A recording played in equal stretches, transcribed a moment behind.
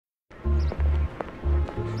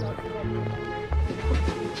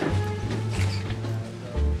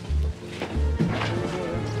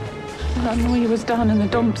Well, I know you was down in the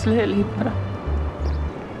dumps lately, but...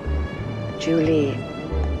 Julie,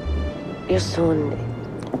 your son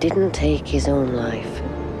didn't take his own life.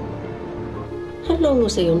 How long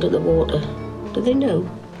was he under the water? Do they know?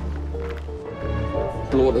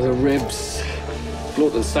 Blow to the ribs, blow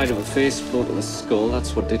to the side of her face, blow to the skull.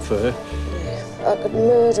 That's what did for her. I could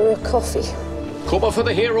murder a coffee. Cover for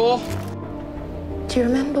the hero. Do you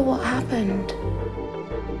remember what happened?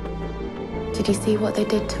 Did you see what they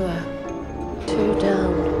did to her? 2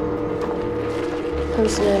 down.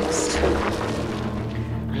 Who's next?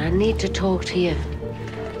 Well, I need to talk to you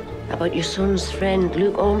about your son's friend,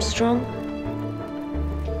 Luke Armstrong.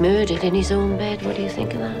 Murdered in his own bed. What do you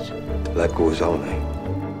think of that? That goes on, eh?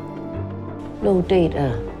 No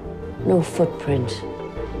data, no footprint,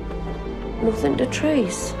 nothing to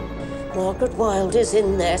trace. Margaret Wilde is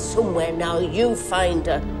in there somewhere now. You find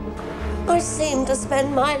her. I seem to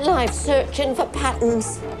spend my life searching for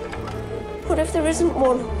patterns. What if there isn't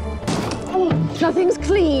one? Oh, nothing's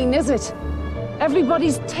clean, is it?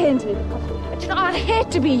 Everybody's tainted. You know, I'd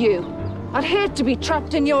hate to be you. I'd hate to be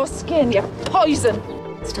trapped in your skin, you poison.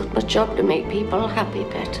 It's not my job to make people happy,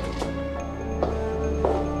 Pet.